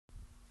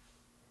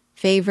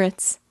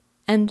favorites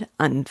and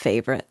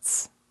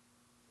unfavorites.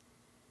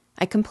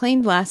 I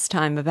complained last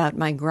time about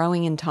my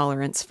growing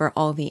intolerance for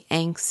all the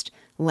angst,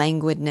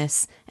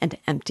 languidness, and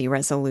empty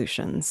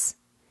resolutions.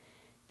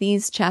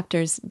 These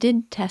chapters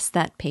did test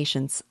that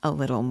patience a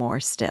little more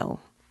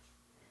still.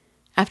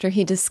 After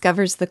he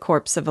discovers the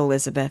corpse of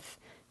Elizabeth,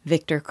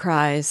 Victor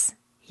cries,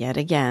 yet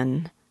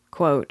again,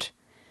 quote,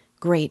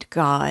 "Great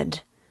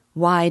God,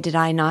 why did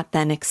I not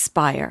then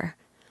expire?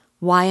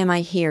 Why am I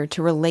here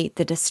to relate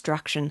the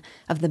destruction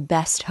of the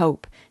best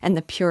hope and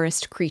the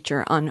purest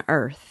creature on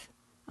earth?"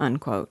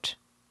 Unquote.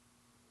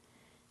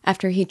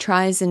 After he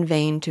tries in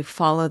vain to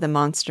follow the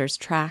monster's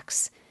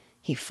tracks,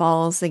 he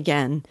falls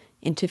again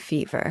into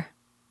fever.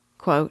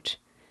 Quote,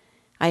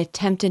 "I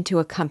attempted to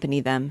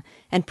accompany them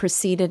and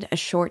proceeded a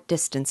short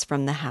distance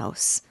from the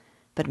house,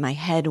 but my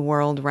head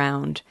whirled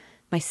round,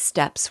 my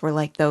steps were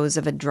like those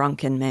of a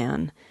drunken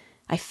man.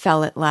 I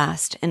fell at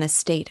last in a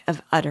state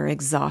of utter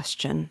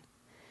exhaustion.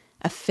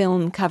 A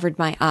film covered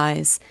my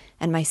eyes,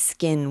 and my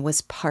skin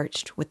was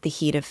parched with the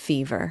heat of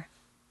fever."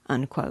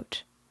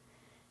 Unquote.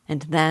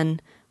 And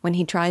then, when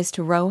he tries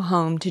to row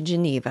home to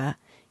Geneva,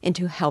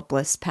 into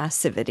helpless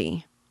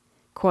passivity,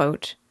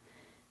 quote,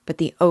 "But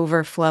the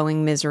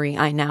overflowing misery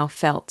I now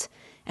felt,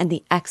 and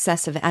the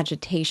excess of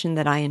agitation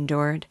that I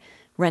endured,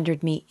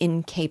 rendered me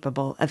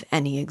incapable of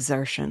any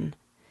exertion.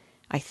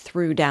 I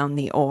threw down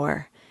the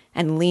oar,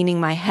 and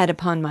leaning my head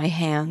upon my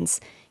hands,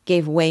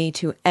 gave way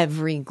to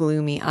every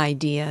gloomy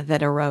idea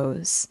that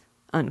arose."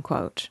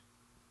 Unquote.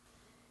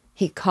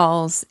 He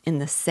calls in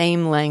the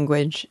same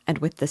language and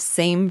with the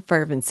same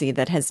fervency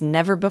that has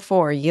never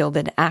before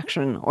yielded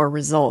action or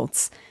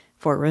results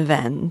for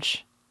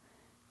revenge.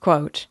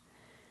 Quote,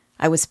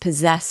 "I was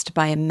possessed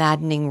by a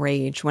maddening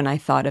rage when I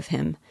thought of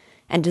him,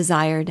 and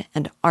desired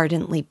and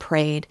ardently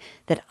prayed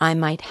that I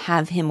might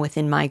have him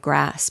within my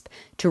grasp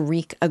to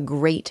wreak a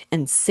great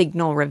and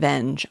signal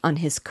revenge on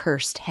his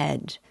cursed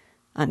head."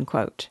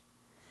 Unquote.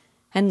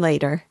 And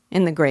later,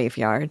 in the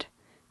graveyard,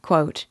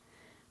 quote,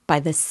 "By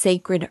the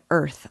sacred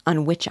earth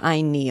on which I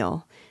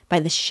kneel,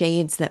 by the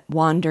shades that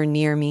wander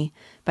near me,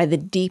 by the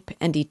deep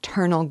and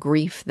eternal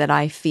grief that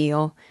I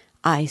feel,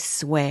 I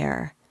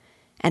swear,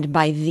 and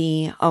by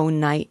thee, O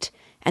night,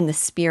 and the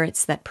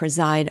spirits that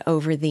preside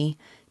over thee,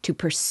 to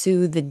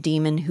pursue the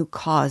demon who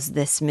caused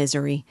this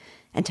misery,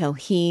 until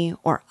he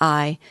or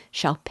I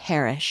shall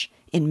perish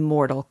in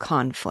mortal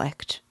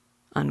conflict."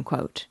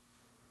 Unquote.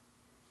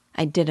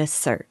 I did a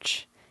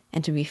search,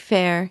 and to be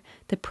fair,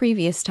 the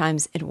previous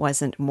times it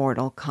wasn't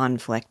mortal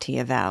conflict, he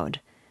avowed,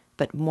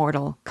 but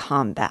mortal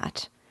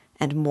combat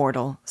and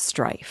mortal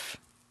strife.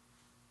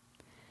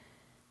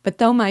 But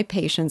though my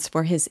patience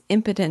for his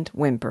impotent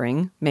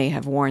whimpering may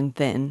have worn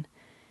thin,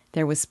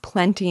 there was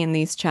plenty in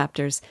these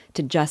chapters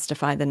to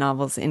justify the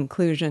novel's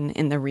inclusion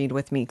in the Read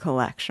With Me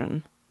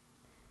collection.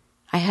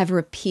 I have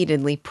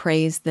repeatedly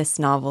praised this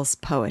novel's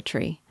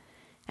poetry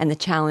and the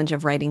challenge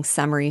of writing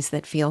summaries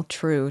that feel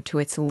true to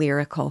its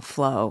lyrical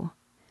flow.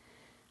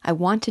 I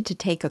wanted to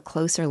take a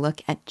closer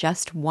look at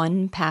just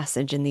one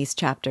passage in these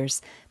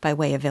chapters by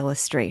way of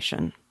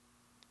illustration.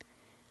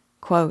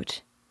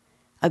 Quote,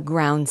 "A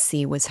ground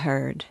sea was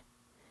heard.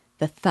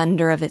 The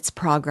thunder of its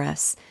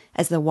progress,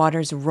 as the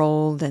waters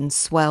rolled and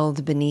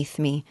swelled beneath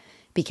me,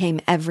 became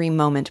every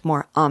moment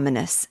more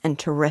ominous and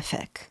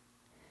terrific.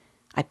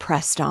 I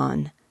pressed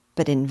on,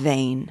 but in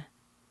vain.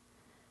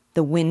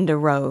 The wind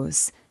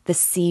arose, the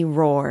sea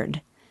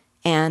roared,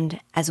 and,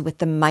 as with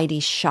the mighty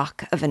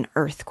shock of an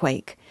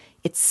earthquake,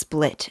 it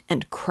split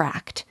and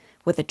cracked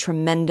with a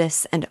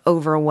tremendous and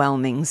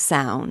overwhelming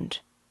sound."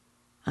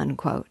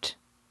 Unquote.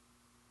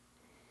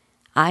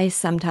 I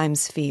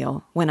sometimes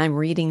feel, when I'm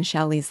reading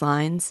Shelley's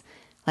lines,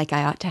 like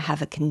I ought to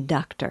have a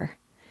conductor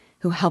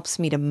who helps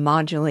me to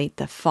modulate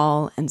the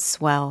fall and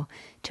swell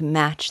to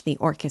match the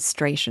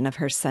orchestration of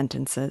her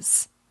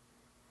sentences.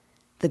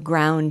 The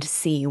ground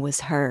sea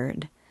was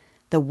heard.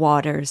 The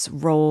waters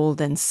rolled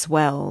and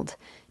swelled,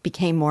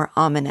 became more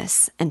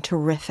ominous and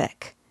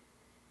terrific.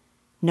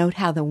 Note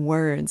how the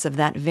words of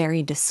that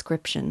very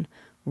description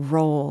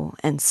roll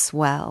and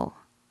swell.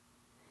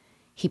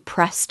 He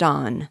pressed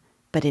on,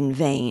 but in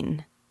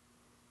vain.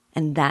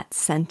 And that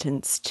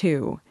sentence,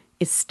 too,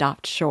 is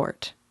stopped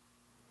short.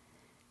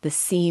 The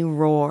sea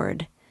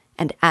roared,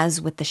 and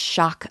as with the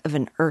shock of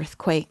an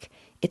earthquake,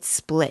 it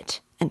split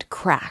and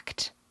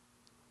cracked.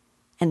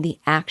 And the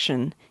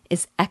action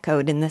is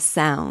echoed in the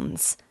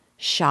sounds: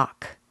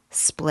 shock,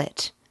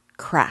 split,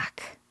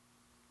 crack.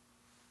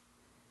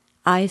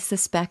 I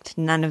suspect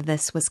none of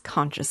this was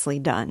consciously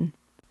done.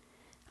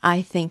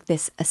 I think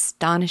this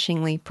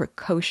astonishingly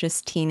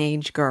precocious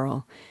teenage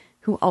girl,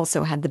 who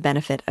also had the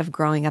benefit of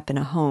growing up in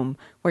a home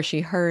where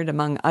she heard,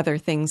 among other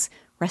things,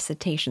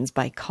 recitations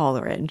by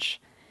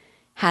Coleridge,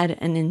 had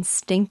an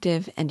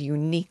instinctive and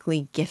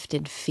uniquely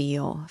gifted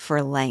feel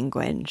for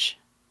language.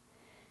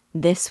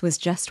 This was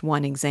just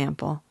one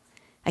example.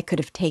 I could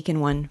have taken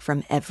one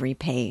from every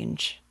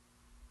page.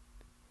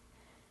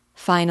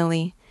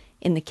 Finally,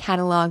 in the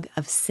catalog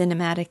of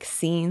cinematic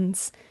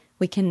scenes,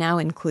 we can now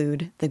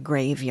include the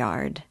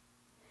graveyard.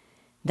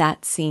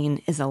 That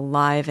scene is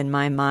alive in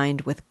my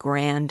mind with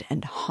grand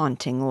and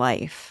haunting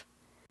life.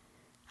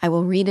 I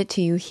will read it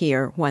to you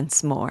here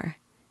once more,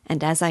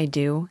 and as I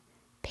do,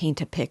 paint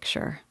a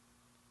picture.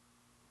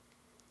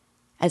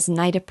 As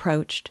night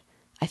approached,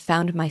 I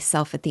found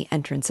myself at the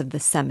entrance of the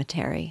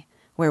cemetery,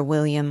 where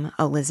William,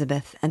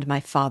 Elizabeth, and my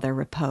father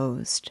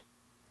reposed.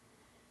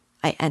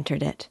 I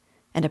entered it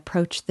and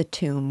approached the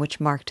tomb which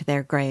marked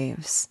their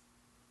graves.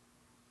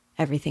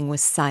 Everything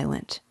was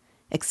silent,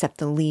 except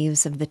the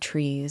leaves of the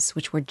trees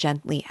which were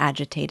gently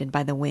agitated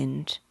by the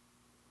wind.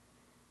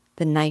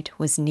 The night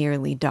was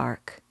nearly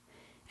dark,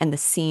 and the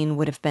scene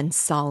would have been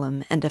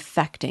solemn and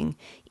affecting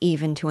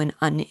even to an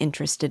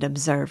uninterested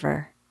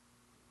observer.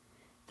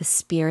 The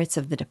spirits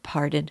of the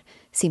departed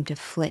seemed to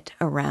flit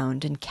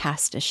around and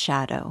cast a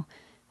shadow,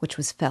 which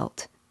was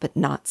felt but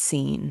not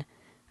seen,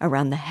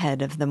 around the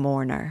head of the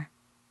mourner.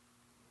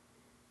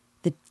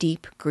 The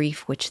deep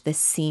grief which this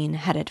scene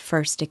had at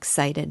first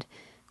excited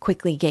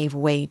quickly gave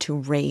way to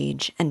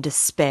rage and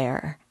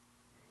despair.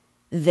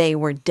 They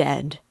were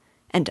dead,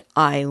 and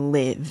I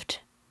lived.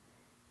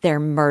 Their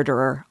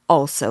murderer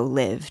also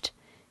lived,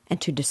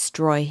 and to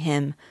destroy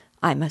him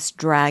I must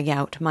drag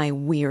out my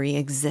weary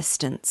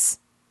existence.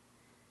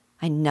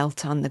 I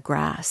knelt on the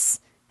grass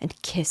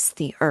and kissed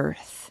the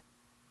earth.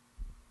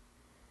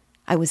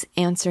 I was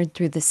answered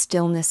through the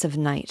stillness of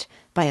night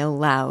by a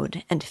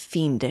loud and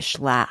fiendish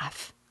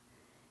laugh.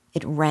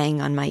 It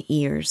rang on my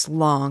ears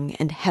long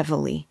and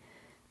heavily.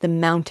 The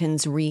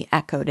mountains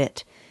re-echoed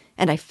it,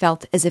 and I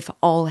felt as if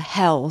all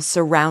hell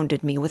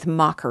surrounded me with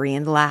mockery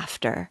and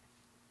laughter.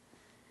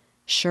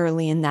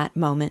 Surely in that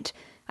moment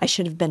I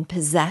should have been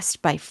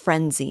possessed by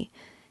frenzy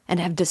and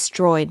have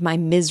destroyed my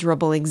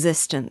miserable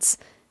existence,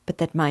 but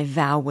that my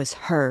vow was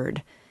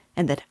heard,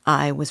 and that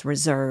I was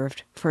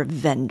reserved for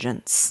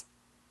vengeance.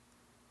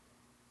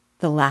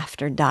 The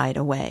laughter died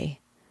away,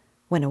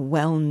 when a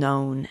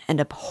well-known and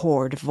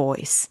abhorred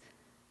voice,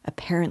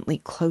 apparently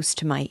close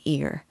to my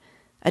ear,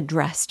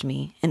 addressed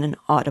me in an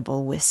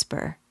audible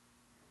whisper.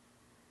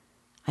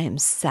 "I am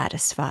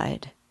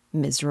satisfied,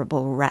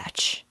 miserable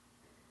wretch.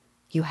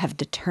 You have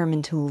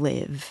determined to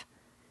live,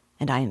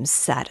 and I am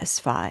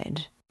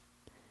satisfied."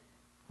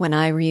 When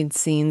I read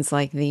scenes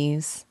like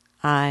these,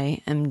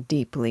 I am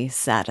deeply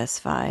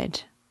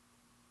satisfied.